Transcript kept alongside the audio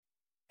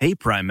Hey,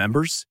 Prime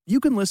members, you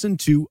can listen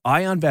to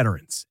Eye on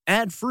Veterans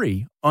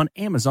ad-free on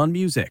Amazon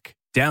Music.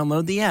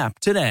 Download the app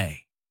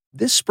today.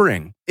 This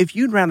spring, if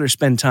you'd rather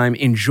spend time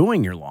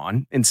enjoying your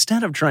lawn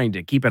instead of trying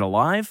to keep it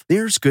alive,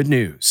 there's good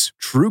news.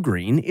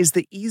 TruGreen is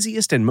the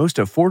easiest and most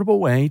affordable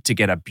way to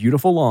get a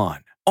beautiful lawn.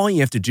 All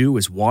you have to do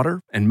is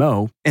water and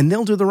mow, and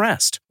they'll do the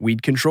rest.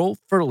 Weed control,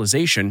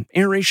 fertilization,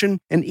 aeration,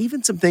 and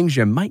even some things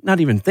you might not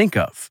even think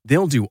of.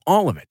 They'll do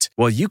all of it,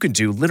 while you can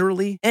do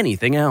literally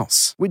anything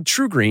else. With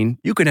TruGreen,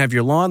 you can have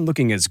your lawn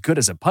looking as good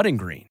as a putting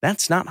green.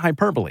 That's not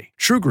hyperbole.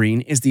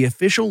 TruGreen is the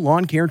official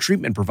lawn care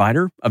treatment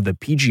provider of the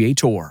PGA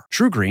Tour.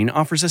 TruGreen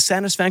offers a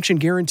satisfaction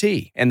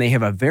guarantee, and they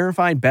have a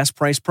verified best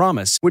price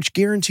promise, which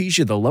guarantees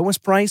you the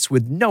lowest price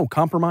with no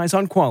compromise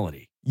on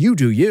quality. You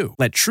do you.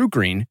 Let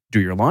TruGreen do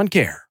your lawn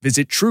care.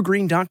 Visit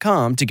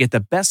TruGreen.com to get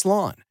the best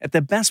lawn at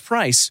the best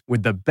price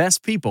with the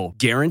best people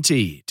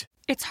guaranteed.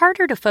 It's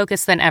harder to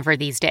focus than ever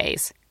these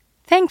days.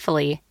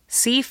 Thankfully,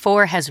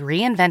 C4 has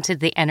reinvented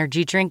the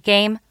energy drink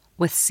game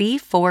with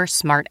C4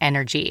 Smart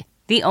Energy,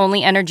 the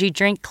only energy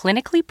drink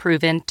clinically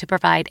proven to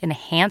provide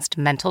enhanced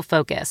mental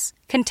focus,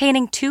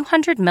 containing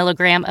 200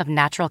 milligrams of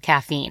natural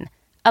caffeine,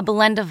 a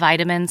blend of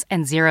vitamins,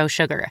 and zero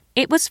sugar.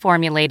 It was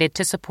formulated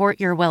to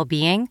support your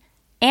well-being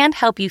and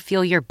help you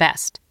feel your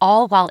best,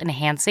 all while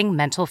enhancing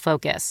mental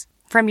focus.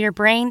 From your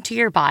brain to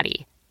your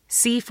body,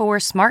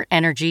 C4 Smart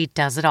Energy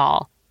does it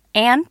all.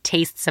 And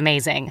tastes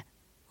amazing.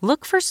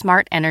 Look for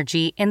Smart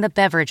Energy in the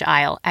beverage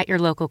aisle at your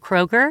local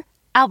Kroger,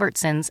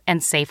 Albertsons,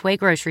 and Safeway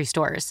grocery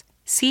stores.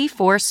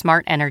 C4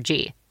 Smart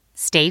Energy.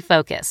 Stay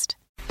focused.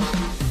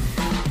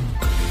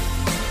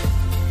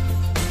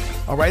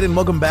 All right, and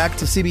welcome back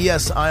to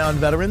CBS Eye on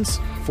Veterans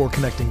for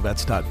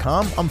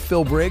ConnectingVets.com. I'm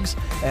Phil Briggs,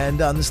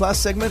 and on this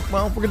last segment,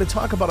 well, we're going to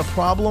talk about a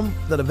problem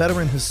that a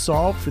veteran has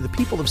solved for the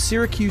people of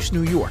Syracuse,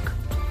 New York.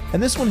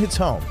 And this one hits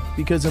home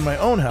because in my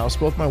own house,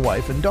 both my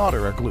wife and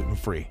daughter are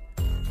gluten-free.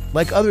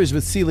 Like others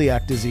with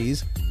celiac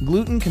disease,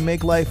 gluten can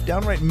make life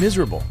downright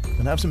miserable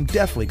and have some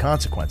deathly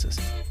consequences.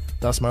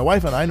 Thus, my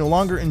wife and I no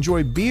longer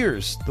enjoy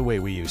beers the way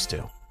we used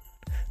to.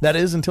 That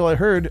is, until I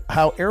heard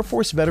how Air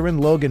Force veteran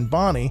Logan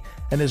Bonney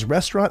and his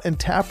restaurant and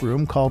tap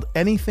room called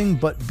Anything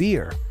But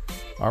Beer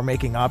are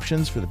making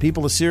options for the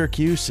people of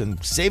Syracuse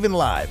and saving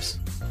lives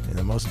in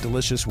the most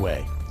delicious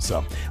way.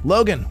 So,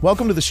 Logan,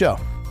 welcome to the show.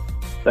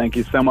 Thank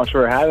you so much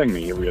for having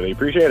me. I really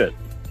appreciate it.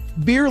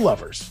 Beer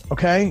lovers,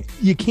 okay?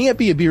 You can't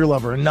be a beer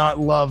lover and not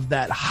love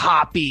that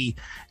hoppy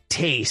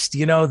taste,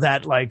 you know,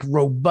 that like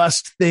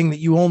robust thing that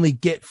you only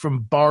get from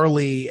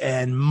barley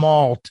and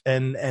malt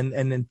and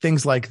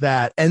things like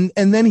that. And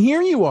then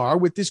here you are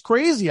with this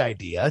crazy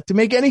idea to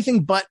make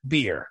anything but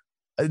beer.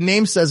 The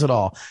name says it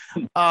all.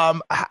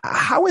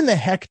 How in the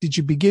heck did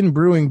you begin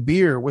brewing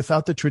beer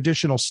without the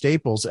traditional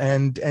staples?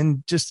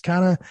 And just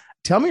kind of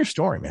tell me your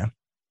story, man.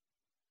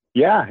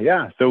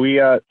 Yeah. So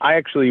I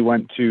actually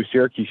went to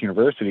Syracuse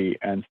University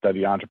and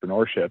studied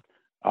entrepreneurship.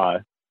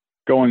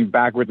 Going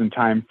backwards in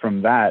time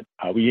from that,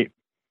 we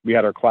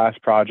had our class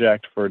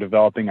project for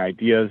developing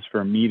ideas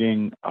for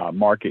meeting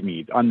market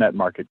needs, unmet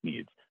market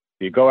needs.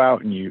 So you go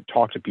out and you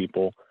talk to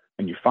people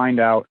and you find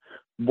out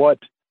what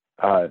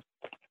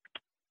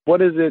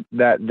is it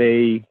that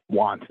they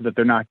want that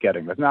they're not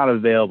getting, that's not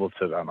available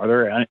to them? Are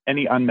there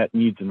any unmet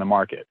needs in the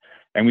market?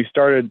 And we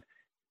started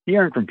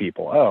hearing from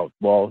people, oh,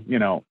 well, you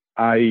know,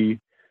 I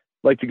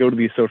like to go to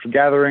these social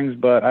gatherings,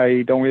 but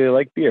I don't really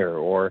like beer,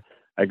 or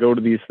I go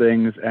to these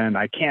things and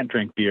I can't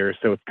drink beer,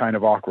 so it's kind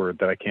of awkward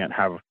that I can't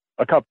have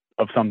a cup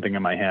of something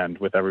in my hand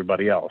with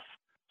everybody else.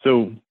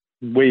 So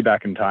way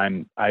back in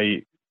time,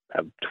 I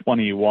at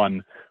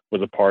 21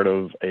 was a part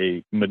of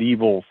a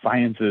medieval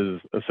sciences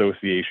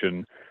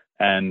association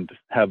and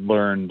had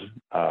learned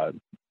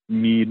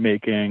mead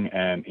making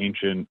and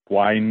ancient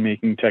wine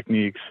making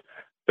techniques.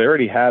 They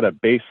already had a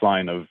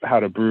baseline of how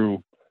to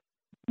brew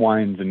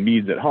wines and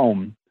meads at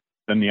home.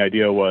 Then the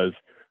idea was,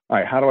 all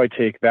right, how do I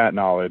take that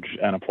knowledge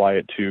and apply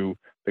it to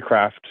the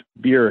craft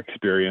beer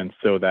experience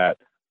so that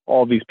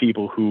all these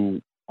people who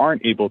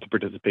aren't able to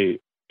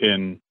participate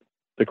in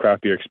the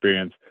craft beer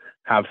experience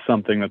have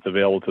something that's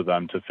available to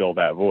them to fill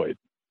that void.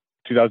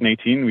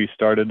 2018, we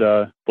started,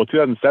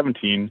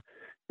 2017,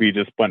 we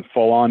just went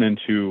full on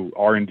into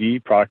R&D,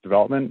 product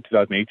development.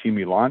 2018,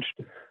 we launched.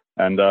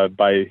 And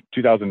by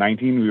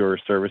 2019, we were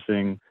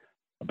servicing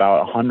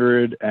about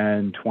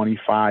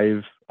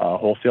 125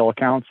 wholesale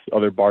accounts,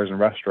 other bars and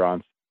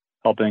restaurants,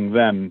 helping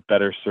them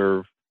better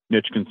serve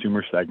niche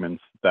consumer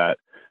segments that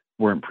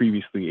weren't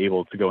previously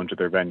able to go into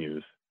their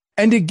venues.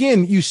 And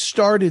again, you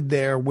started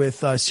there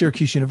with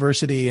Syracuse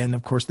University, and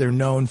of course, they're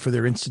known for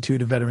their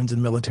Institute of Veterans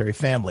and Military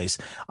Families.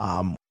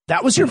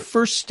 That was your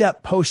first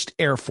step post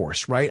Air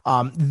Force, right?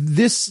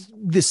 This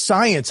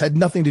science had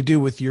nothing to do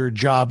with your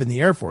job in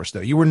the Air Force, though.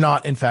 You were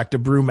not, in fact, a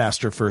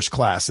brewmaster first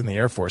class in the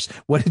Air Force.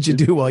 What did you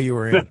do while you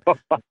were in?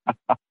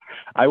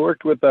 I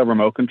worked with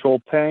remote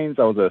control planes.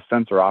 I was a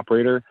sensor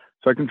operator.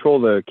 So I control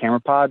the camera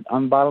pod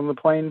on the bottom of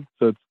the plane.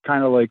 So it's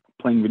kind of like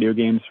playing video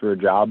games for a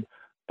job,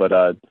 but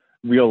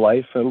real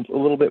life, a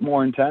little bit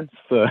more intense.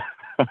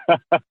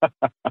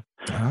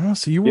 Oh,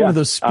 so you were one of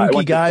those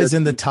spooky guys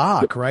in the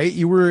talk, right?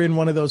 You were in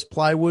one of those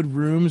plywood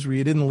rooms where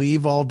you didn't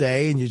leave all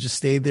day and you just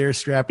stayed there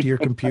strapped to your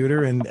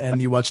computer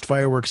and you watched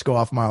fireworks go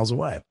off miles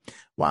away.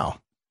 Wow.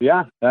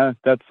 Yeah,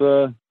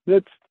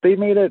 they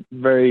made it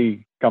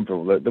very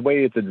comfortable. The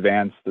way it's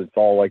advanced, it's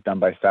all like done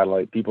by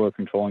satellite. People are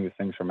controlling these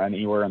things from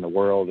anywhere in the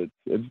world.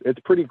 It's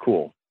pretty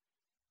cool.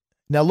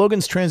 Now,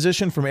 Logan's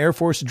transition from Air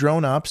Force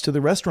drone ops to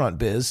the restaurant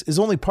biz is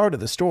only part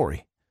of the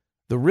story.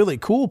 The really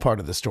cool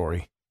part of the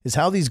story is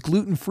how these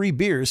gluten-free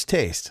beers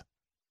taste.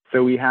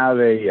 So we have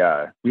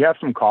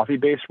some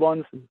coffee-based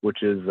ones,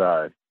 which is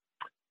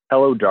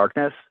Hello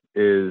Darkness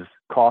is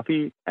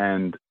coffee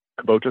and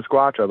kabocha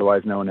squash,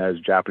 otherwise known as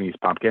Japanese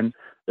pumpkin.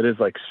 It is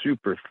like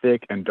super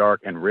thick and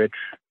dark and rich.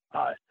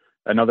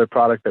 Another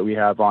product that we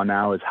have on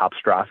now is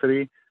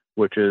Hopstrosity,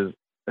 which is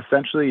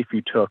essentially if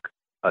you took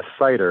a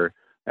cider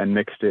and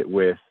mixed it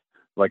with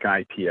like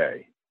an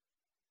IPA.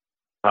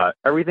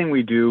 Everything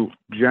we do,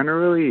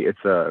 generally,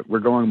 we're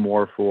going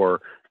more for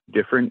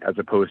different as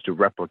opposed to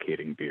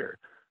replicating beer.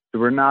 So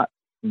we're not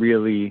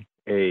really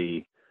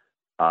like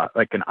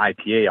an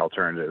IPA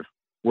alternative.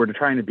 We're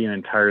trying to be an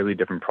entirely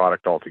different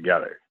product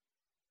altogether.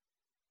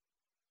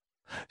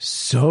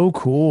 So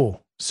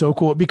cool. So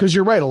cool. Because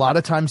you're right. A lot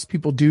of times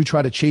people do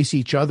try to chase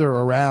each other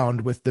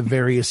around with the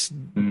various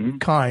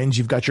kinds.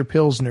 You've got your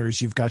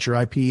Pilsners, you've got your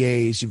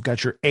IPAs, you've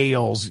got your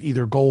ales,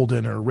 either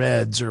golden or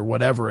reds or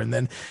whatever. And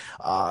then,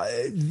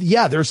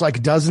 there's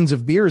like dozens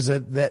of beers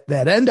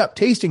that end up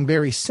tasting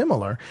very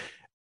similar.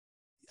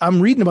 I'm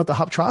reading about the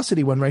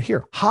Hoptrosity one right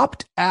here.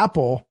 Hopped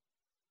apple,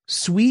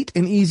 sweet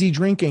and easy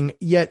drinking,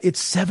 yet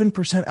it's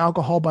 7%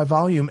 alcohol by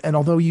volume. And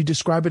although you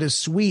describe it as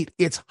sweet,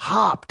 it's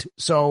hopped.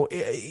 So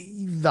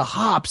the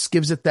hops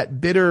gives it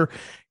that bitter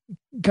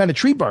kind of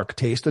tree bark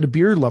taste that a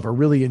beer lover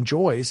really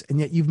enjoys.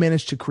 And yet you've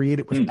managed to create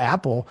it with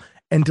apple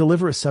and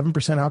deliver a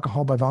 7%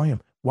 alcohol by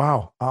volume.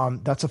 Wow.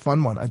 That's a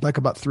fun one. I'd like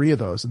about 3 of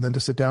those and then to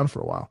sit down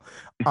for a while.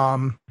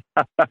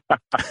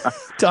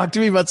 Talk to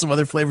me about some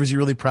other flavors you're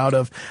really proud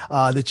of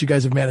that you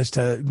guys have managed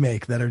to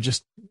make that are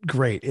just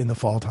great in the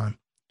fall time.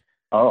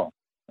 Oh,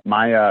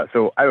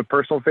 so I have a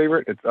personal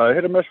favorite. It's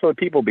hit or miss for the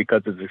people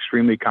because it's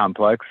extremely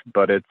complex,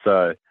 but it's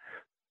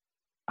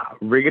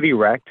Riggedy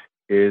Wrecked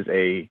is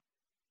an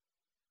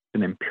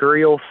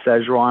Imperial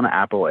Szechuan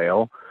apple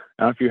ale.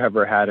 I don't know if you've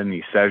ever had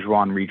any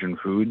Szechuan region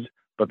foods,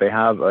 but they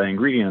have an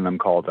ingredient in them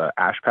called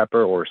ash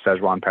pepper or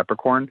Szechuan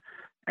peppercorn.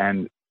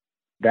 And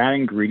that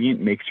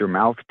ingredient makes your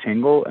mouth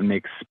tingle and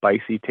makes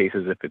spicy taste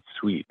as if it's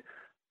sweet.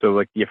 So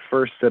like your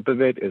first sip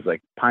of it is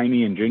like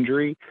piney and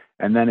gingery,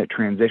 and then it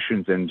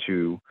transitions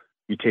into,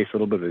 you taste a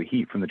little bit of the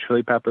heat from the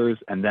chili peppers,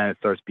 and then it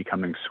starts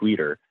becoming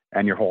sweeter,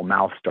 and your whole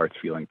mouth starts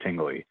feeling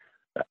tingly.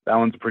 That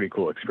one's a pretty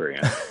cool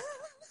experience.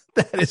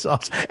 That is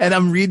awesome. And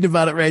I'm reading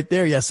about it right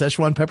there. Yeah,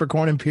 Szechuan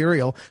Peppercorn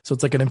Imperial. So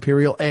it's like an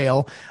Imperial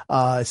ale,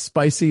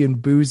 spicy and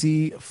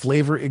boozy,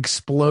 flavor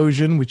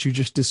explosion, which you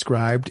just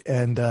described,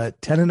 and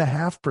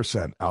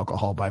 10.5%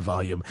 alcohol by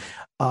volume.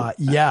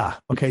 Yeah.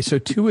 Okay. So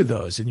 2 of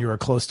those, and you are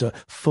close to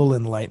full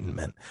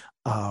enlightenment.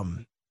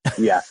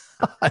 Yeah.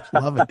 I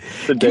love it.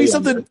 Give me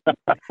something.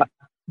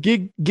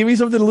 Give me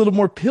something a little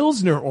more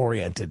Pilsner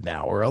oriented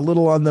now, or a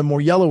little on the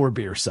more yellower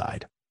beer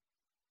side.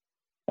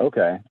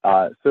 Okay.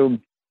 So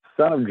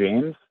Son of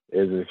James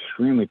is an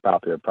extremely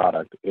popular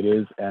product. It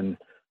is an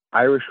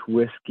Irish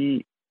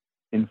whiskey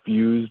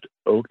infused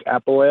oaked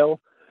apple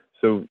ale.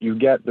 So you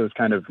get those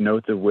kind of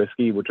notes of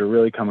whiskey, which are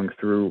really coming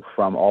through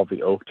from all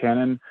the oak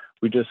tannin.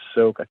 We just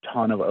soak a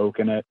ton of oak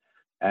in it,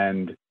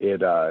 and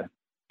it's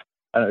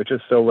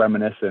just so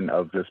reminiscent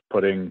of just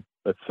putting,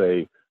 let's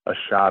say, a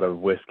shot of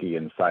whiskey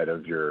inside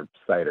of your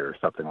cider or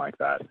something like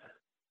that.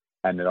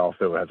 And it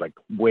also has like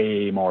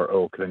way more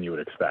oak than you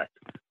would expect.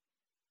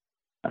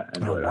 I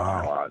enjoy that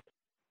one a lot.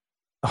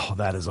 Oh,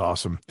 that is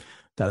awesome.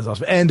 That is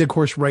awesome. And of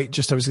course, I was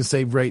going to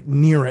say right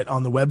near it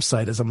on the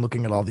website, as I'm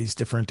looking at all these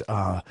different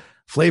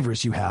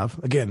flavors you have.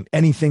 Again,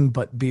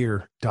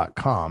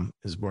 anythingbutbeer.com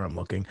is where I'm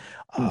looking.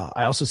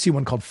 I also see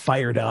one called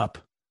Fired Up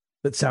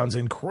that sounds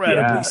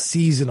incredibly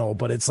seasonal,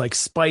 but it's like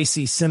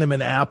spicy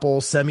cinnamon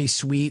apple,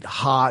 semi-sweet,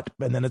 hot,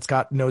 and then it's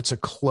got notes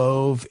of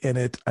clove in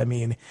it. I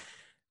mean,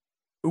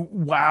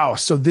 wow.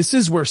 So this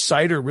is where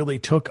cider really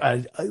took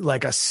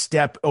a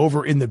step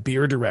over in the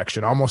beer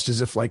direction, almost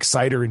as if like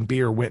cider and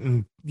beer went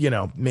and,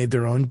 made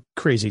their own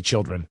crazy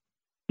children.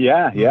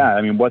 Yeah.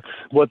 I mean,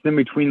 what's in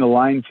between the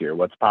lines here?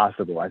 What's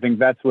possible? I think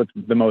that's what's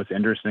the most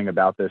interesting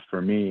about this for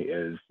me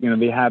is,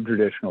 they have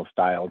traditional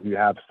styles. You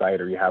have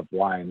cider, you have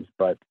wines,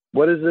 but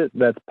what is it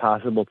that's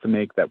possible to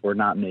make that we're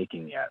not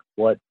making yet?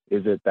 What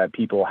is it that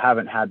people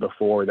haven't had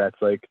before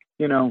that's like,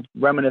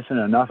 reminiscent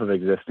enough of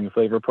existing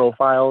flavor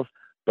profiles,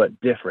 but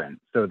different,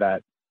 so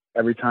that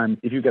every time,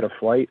 if you get a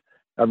flight,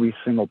 every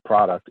single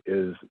product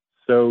is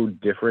so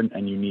different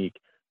and unique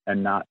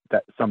and not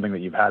that something that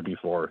you've had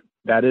before.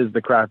 That is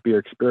the craft beer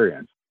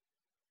experience.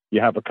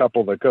 You have a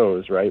couple that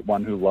goes, right?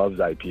 One who loves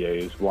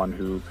IPAs, one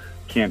who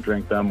can't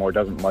drink them or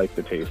doesn't like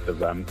the taste of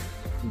them.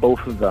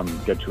 Both of them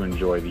get to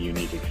enjoy the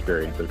unique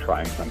experience of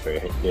trying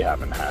something they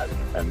haven't had.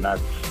 And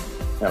that's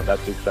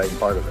that's the exciting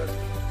part of it.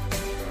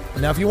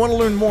 Now, if you want to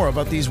learn more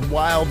about these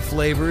wild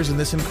flavors and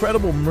this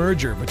incredible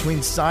merger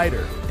between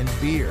cider and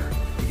beer,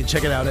 you can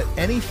check it out at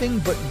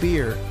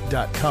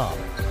anythingbutbeer.com.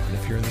 And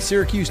if you're in the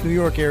Syracuse, New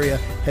York area,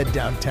 head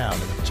downtown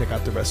and check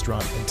out the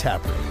restaurant and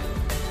tap room.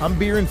 I'm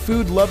beer and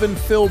food loving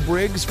Phil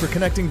Briggs for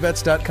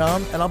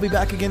ConnectingVets.com, and I'll be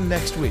back again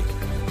next week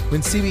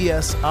when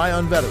CBS Eye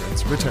on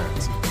Veterans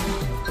returns.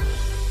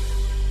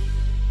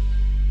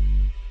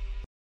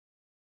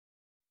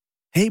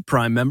 Hey,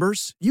 Prime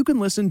members, you can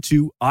listen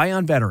to Eye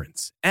on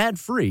Veterans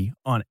ad-free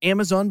on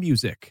Amazon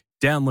Music.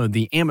 Download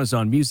the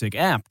Amazon Music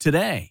app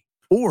today.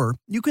 Or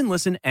you can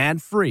listen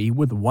ad-free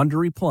with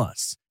Wondery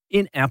Plus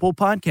in Apple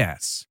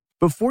Podcasts.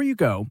 Before you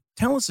go,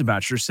 tell us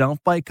about yourself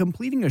by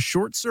completing a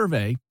short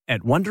survey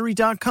at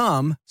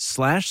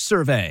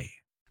Wondery.com/survey.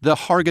 The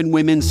Hargan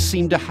women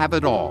seem to have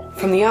it all.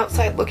 From the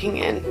outside looking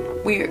in,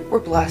 we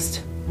were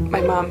blessed. My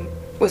mom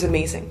was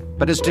amazing.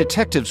 But as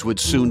detectives would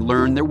soon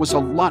learn, there was a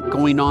lot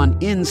going on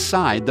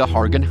inside the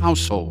Hargan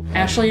household.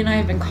 Ashley and I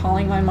have been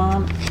calling my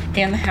mom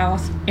and the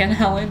house and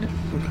Helen.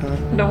 Okay.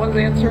 No one's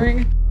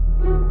answering.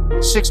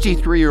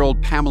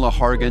 63-year-old Pamela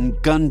Hargan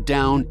gunned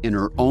down in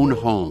her own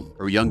home.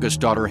 Her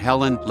youngest daughter,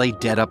 Helen, lay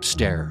dead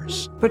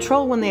upstairs.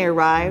 Patrol, when they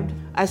arrived,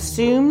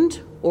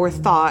 assumed or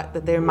thought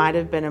that there might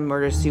have been a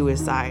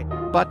murder-suicide.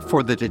 But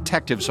for the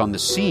detectives on the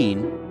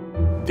scene,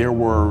 there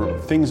were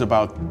things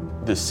about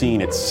the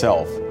scene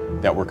itself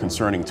that were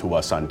concerning to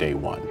us on day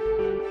one.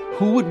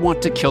 Who would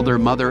want to kill their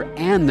mother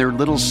and their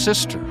little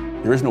sister?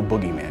 There is no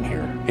boogeyman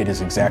here. It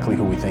is exactly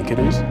who we think it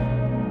is.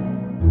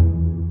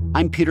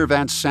 I'm Peter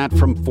Van Sant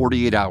from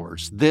 48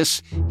 Hours.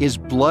 This is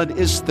Blood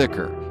is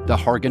Thicker, the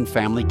Hargan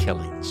Family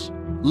Killings.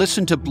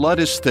 Listen to Blood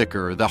is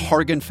Thicker, the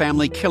Hargan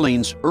Family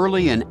Killings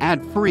early and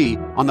ad-free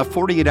on the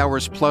 48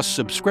 Hours Plus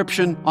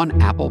subscription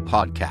on Apple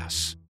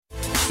Podcasts.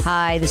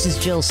 Hi, this is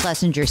Jill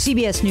Schlesinger,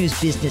 CBS News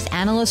business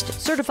analyst,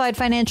 certified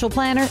financial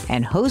planner,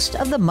 and host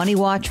of the Money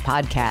Watch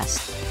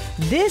podcast.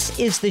 This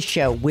is the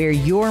show where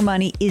your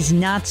money is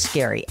not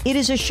scary. It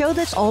is a show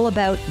that's all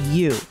about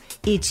you.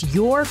 It's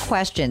your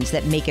questions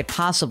that make it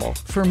possible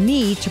for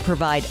me to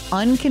provide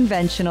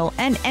unconventional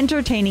and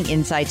entertaining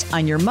insights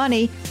on your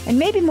money, and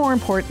maybe more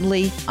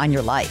importantly, on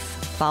your life.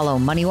 Follow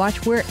Money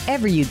Watch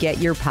wherever you get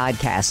your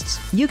podcasts.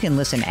 You can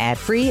listen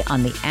ad-free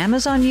on the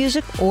Amazon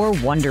Music or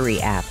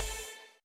Wondery app.